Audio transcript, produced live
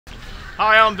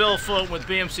Hi, I'm Bill Float with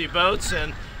BMC Boats,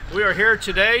 and we are here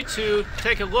today to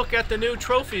take a look at the new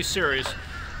Trophy series.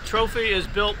 Trophy is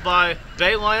built by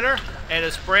BAYLINER and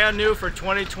it's brand new for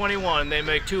 2021. They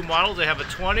make two models. They have a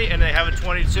 20 and they have a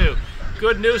 22.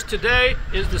 Good news today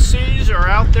is the seas are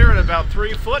out there at about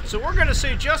 3 foot, so we're going to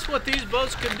see just what these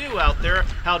boats can do out there,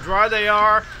 how dry they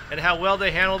are, and how well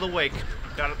they handle the wake.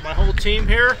 Got my whole team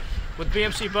here with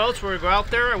BMC Boats. We're going to go out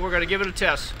there and we're going to give it a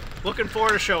test. Looking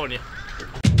forward to showing you.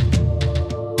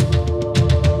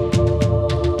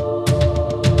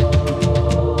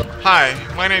 Hi,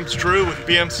 my name's Drew with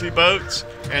BMC Boats,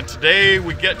 and today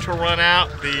we get to run out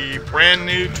the brand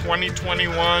new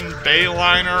 2021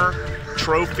 BAYLINER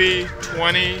Trophy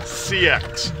 20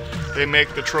 CX. They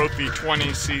make the Trophy 20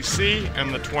 CC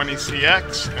and the 20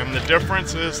 CX, and the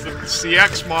difference is that the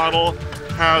CX model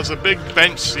has a big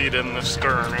bench seat in the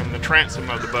stern and the transom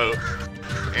of the boat.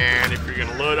 And if you're going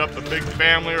to load up a big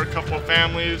family or a couple of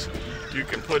families, you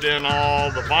can put in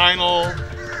all the vinyl.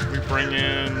 We bring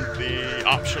in the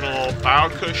optional bow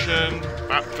cushion,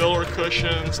 back filler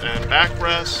cushions, and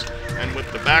backrests. And with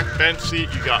the back bench seat,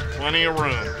 you got plenty of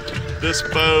room. This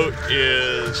boat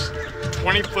is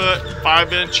 20 foot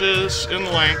 5 inches in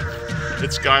length.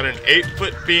 It's got an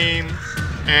 8-foot beam,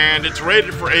 and it's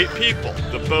rated for 8 people.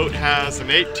 The boat has an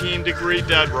 18-degree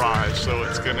Deadrise, so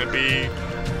it's going to be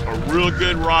a real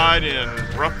good ride in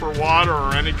rougher water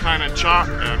or any kind of chop,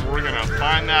 and we're going to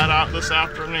find that out this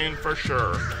afternoon for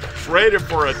sure. It's rated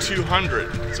for a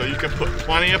 200, so you can put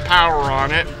plenty of power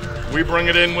on it. We bring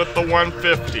it in with the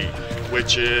 150,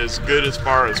 which is good as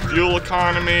far as fuel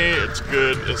economy. It's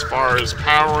good as far as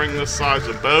powering this size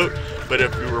of boat. But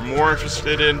if you were more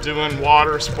interested in doing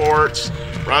water sports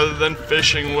rather than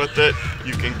fishing with it,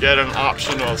 you can get an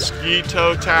optional ski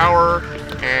tow tower,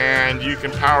 and you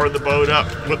can power the boat up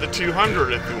with the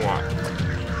 200 if you want.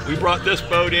 We brought this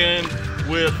boat in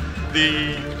with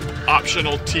the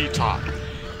optional T-top,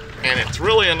 and it's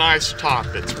really a nice top.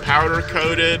 It's powder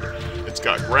coated, it's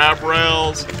got grab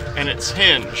rails, and it's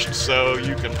hinged, so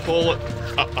you can pull it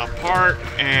apart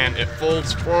and it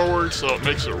folds forward, so it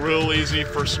makes it real easy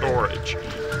for storage.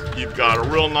 You've got a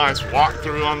real nice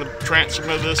walkthrough on the transom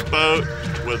of this boat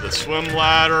with a swim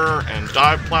ladder and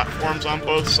dive platforms on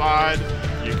both sides.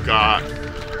 You've got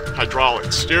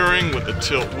hydraulic steering with a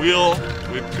tilt wheel.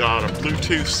 We've got a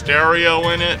Bluetooth stereo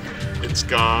in it. It's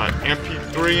got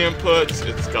MP3 inputs.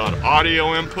 It's got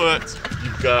audio inputs.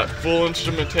 You've got full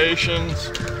instrumentations.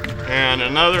 And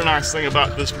another nice thing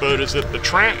about this boat is that the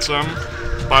transom,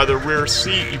 by the rear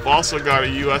seat, you've also got a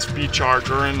USB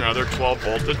charger and another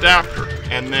 12-volt adapter.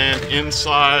 And then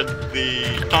inside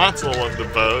the console of the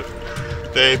boat,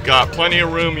 they've got plenty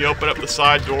of room. You open up the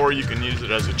side door, you can use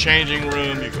it as a changing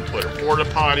room. You can put a porta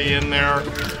potty in there.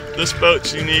 This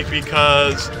boat's unique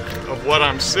because of what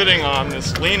I'm sitting on,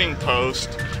 this leaning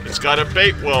post. It's got a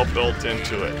bait well built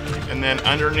into it. And then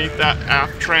underneath that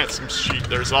aft transom sheet,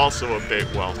 there's also a bait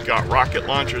well. You've got rocket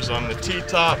launchers on the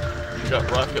T-top. You've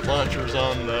got rocket launchers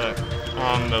on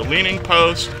the leaning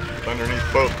post. Underneath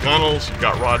both gunnels, you've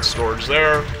got rod storage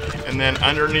there. And then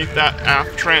underneath that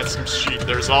aft transom sheet,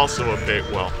 there's also a bait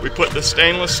well. We put the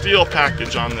stainless steel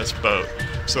package on this boat.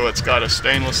 So it's got a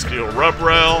stainless steel rub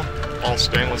rail, all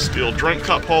stainless steel drink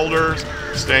cup holders,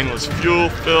 stainless fuel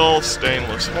fill,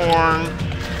 stainless horn.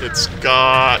 It's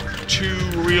got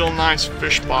 2 real nice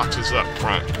fish boxes up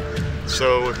front.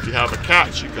 So if you have a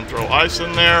catch, you can throw ice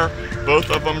in there.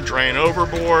 Both of them drain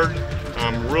overboard.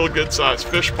 Real good sized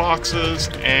fish boxes,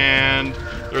 and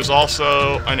there's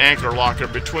also an anchor locker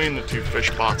between the 2 fish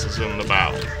boxes in the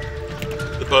bow.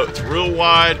 The boat's real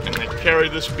wide, and they carry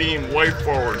this beam way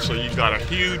forward, so you've got a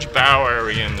huge bow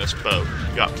area in this boat.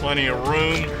 You've got plenty of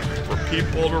room for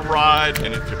people to ride,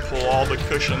 and if you pull all the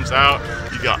cushions out,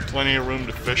 you got plenty of room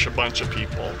to fish a bunch of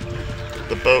people.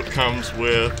 The boat comes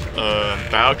with a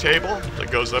bow table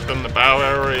that goes up in the bow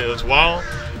area as well,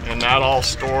 and that all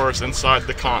stores inside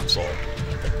the console.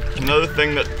 Another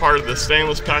thing that's part of the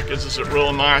stainless package is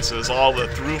real nice is all the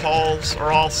through hulls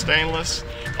are all stainless.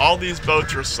 All these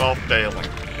boats are self-bailing.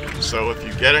 So if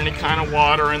you get any kind of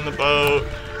water in the boat,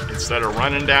 instead of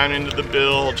running down into the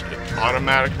bilge, it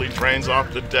automatically drains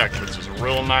off the deck, which is a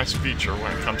real nice feature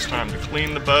when it comes time to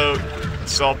clean the boat. The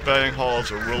self-bailing hull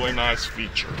is a really nice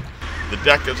feature. The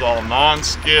deck is all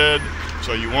non-skid,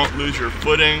 so you won't lose your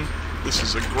footing. This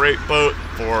is a great boat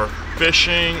for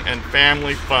fishing and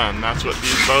family fun. That's what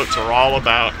these boats are all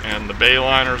about, and the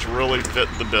BAYLINERs really fit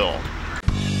the bill.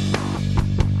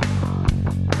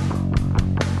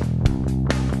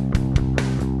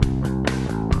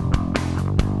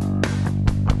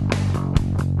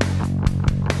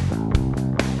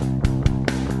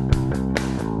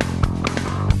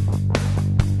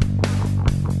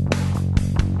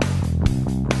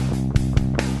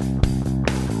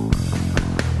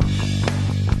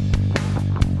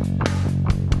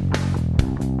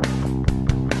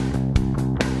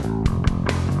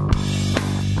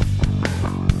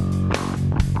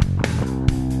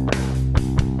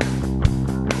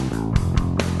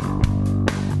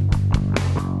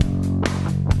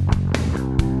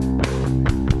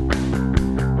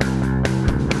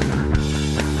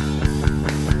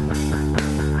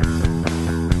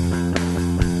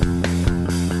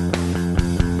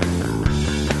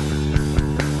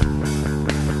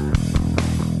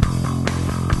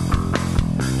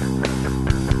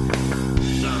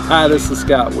 Hi, this is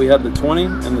Scott. We had the 20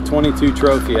 and the 22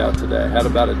 trophy out today. Had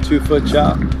about a 2-foot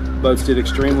chop. Boats did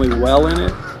extremely well in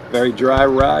it. Very dry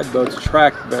ride. Boats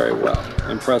tracked very well.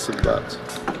 Impressive boats.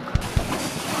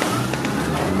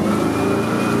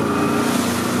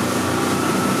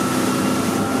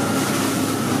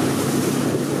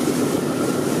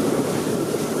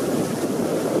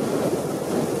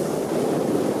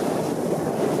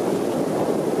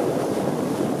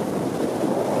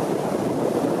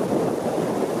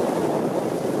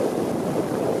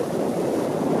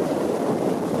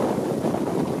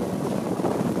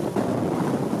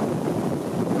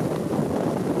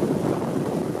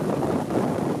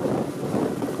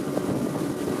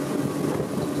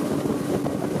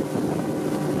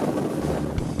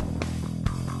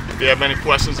 If you have any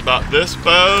questions about this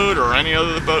boat or any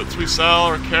other boats we sell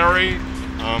or carry,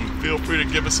 feel free to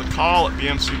give us a call at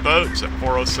BMC Boats at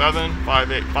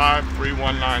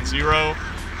 407-585-3190.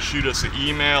 Shoot us an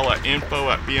email at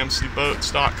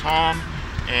info@bmcboats.com,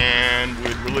 and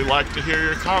we'd really like to hear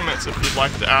your comments. If you'd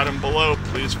like to add them below,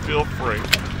 please feel free.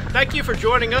 Thank you for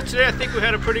joining us today. I think we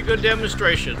had a pretty good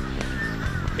demonstration.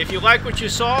 If you like what you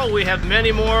saw, we have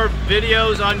many more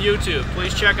videos on YouTube.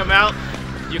 Please check them out.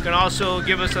 You can also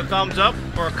give us a thumbs up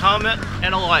or a comment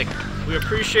and a like. We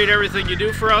appreciate everything you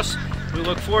do for us. We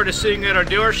look forward to seeing you at our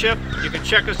dealership. You can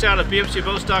check us out at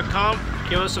bmcboats.com.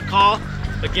 Give us a call.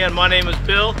 Again, my name is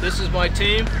Bill. This is my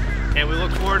team, and we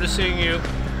look forward to seeing you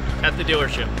at the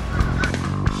dealership.